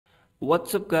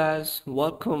What's up guys,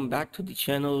 welcome back to the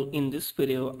channel. In this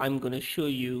video I'm gonna show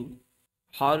you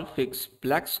how to fix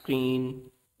black screen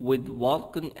with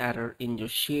Vulkan error in your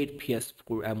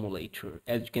ShadPS4 emulator.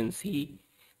 As you can see,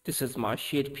 this is my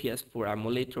ShadPS4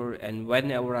 emulator, and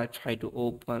whenever I try to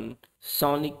open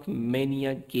Sonic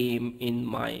Mania game in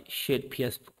my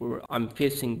ShadPS4, I'm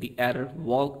facing the error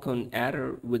Vulkan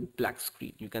error with black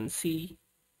screen. You can see.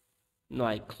 Now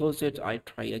I close it, I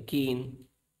try again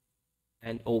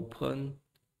and open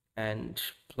and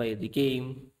play the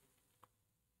game.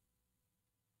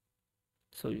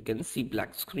 So you can see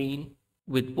black screen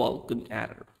with Vulkan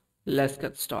error. Let's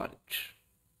get started.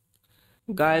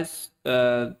 Guys,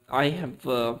 I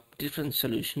have different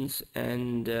solutions,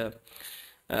 and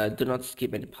do not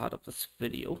skip any part of this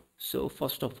video. So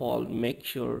first of all, make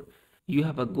sure you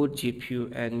have a good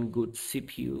GPU and good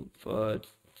CPU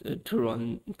to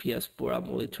run PS4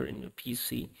 emulator in your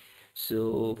PC.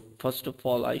 So first of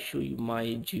all, I show you my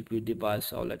GPU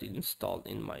device already installed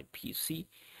in my PC.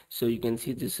 So you can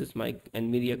see this is my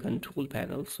NVIDIA control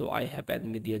panel. So I have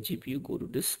NVIDIA GPU. Go to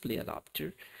display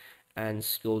adapter and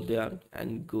scroll down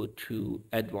and go to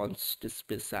advanced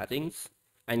display settings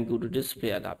and go to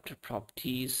display adapter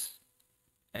properties,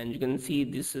 and you can see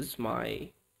this is my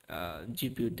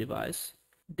GPU device,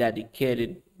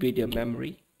 dedicated video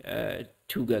memory, 2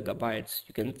 gigabytes.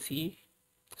 You can see,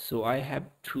 so I have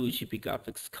 2 GB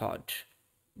graphics card,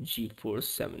 GeForce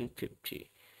 750,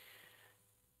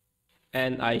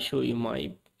 and I show you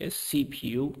my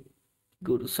CPU.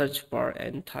 Go to search bar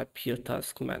and type here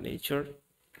task manager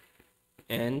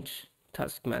and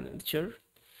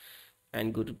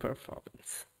and go to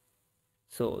performance.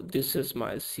 So this is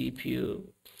my CPU.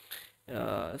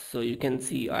 So you can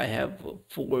see I have a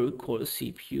 4-core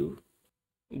CPU.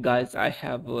 Guys, I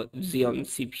have a Xeon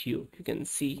CPU. You can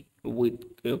see with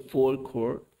a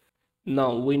 4-core.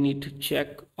 Now we need to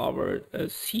check our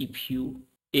CPU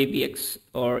AVX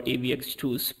or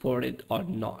AVX2 supported or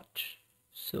not.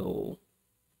 So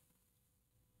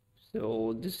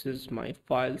this is my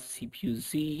file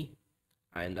CPU-Z,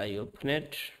 and I open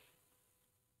it.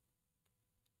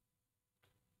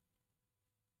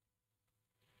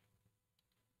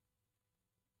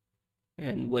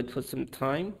 And wait for some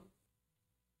time.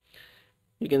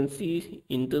 You can see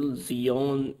Intel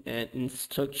Xeon and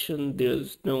instruction,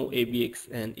 there's no AVX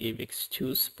and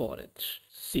AVX2 supported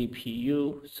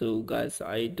CPU. So guys,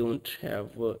 I don't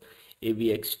have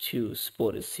AVX2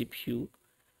 supported CPU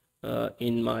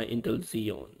in my Intel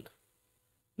Xeon.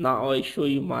 Now I show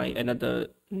you my another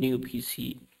new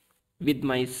PC with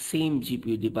my same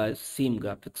GPU device, same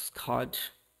graphics card.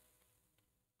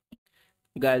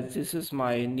 Guys, this is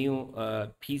my new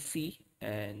PC,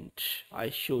 and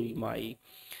I show you my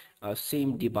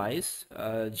same device,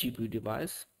 GPU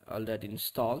device already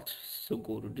installed. So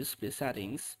go to display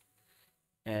settings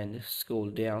and scroll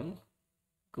down,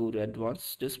 go to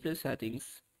advanced display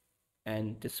settings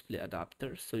and display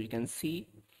adapter. So you can see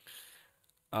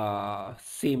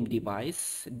same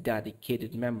device,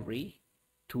 dedicated memory,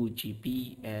 2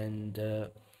 GB, and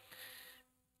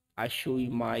I show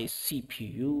you my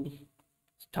CPU,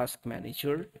 task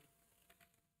manager.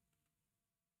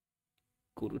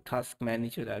 Go to task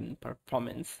manager and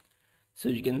performance. So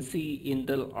you can see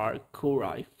Intel Core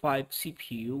i5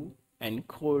 CPU and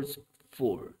cores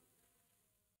 4.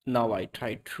 Now I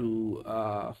try to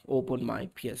open my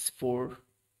PS4,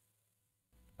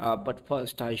 but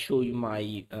first I show you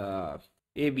my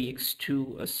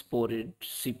AVX2 supported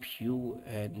CPU,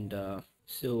 and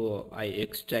so I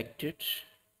extract it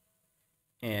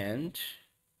and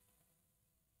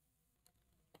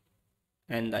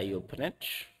I open it.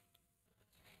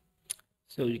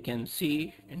 So you can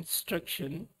see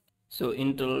instruction. So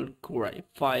Intel Core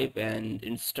i5 and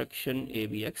instruction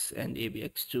AVX and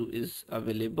AVX2 is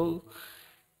available.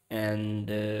 And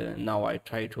now I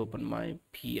try to open my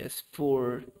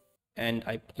PS4 and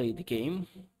I play the game.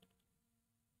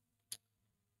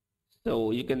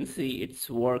 So you can see it's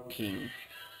working.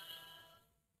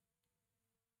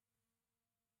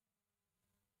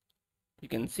 You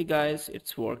can see guys,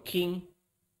 it's working.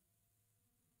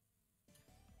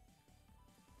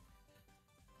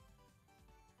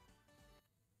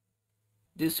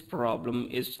 This problem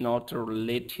is not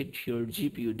related to your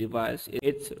GPU device,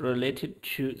 it's related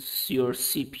to your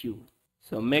CPU.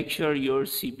 So make sure your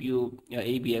CPU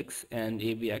AVX and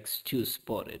AVX2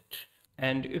 supported.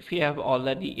 And if you have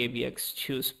already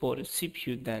AVX2 supported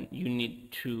CPU, then you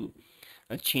need to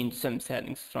change some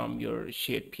settings from your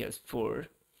ShadPS4.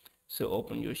 So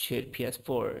open your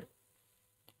ShadPS4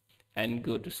 and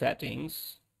go to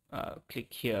settings,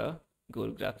 click here, go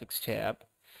to graphics tab,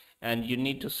 and you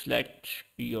need to select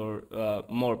your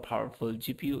more powerful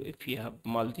GPU if you have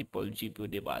multiple GPU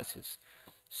devices.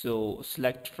 So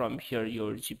select from here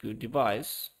your GPU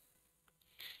device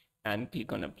and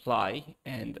click on apply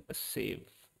and save,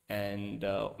 and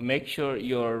make sure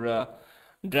your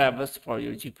drivers for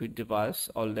your GPU device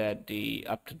already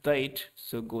up to date.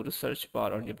 So go to search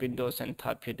bar on your Windows and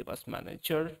type your device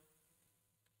manager.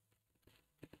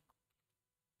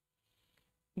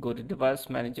 Go to device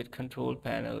manager control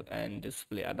panel and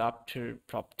display adapter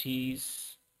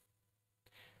properties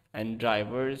and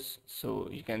drivers. So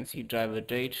you can see driver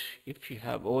date. If you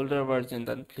have older version,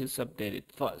 then please update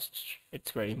it first.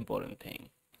 It's very important thing.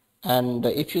 And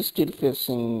if you're still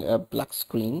facing a black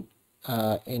screen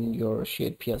in your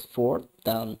ShadPS4,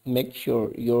 then make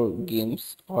sure your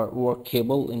games are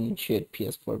workable in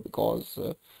ShadPS4, because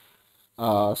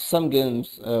some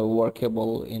games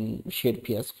workable in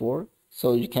ShadPS4,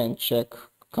 so you can check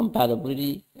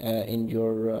compatibility in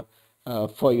your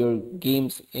for your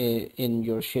games in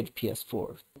your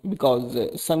ShadPS4,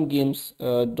 because some games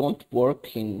don't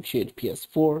work in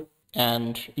ShadPS4,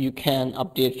 and you can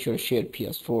update your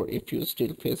ShadPS4 if you're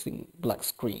still facing black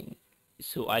screen.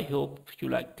 So I hope you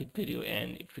liked the video,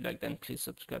 and if you like, then please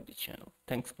subscribe the channel.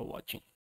 Thanks for watching.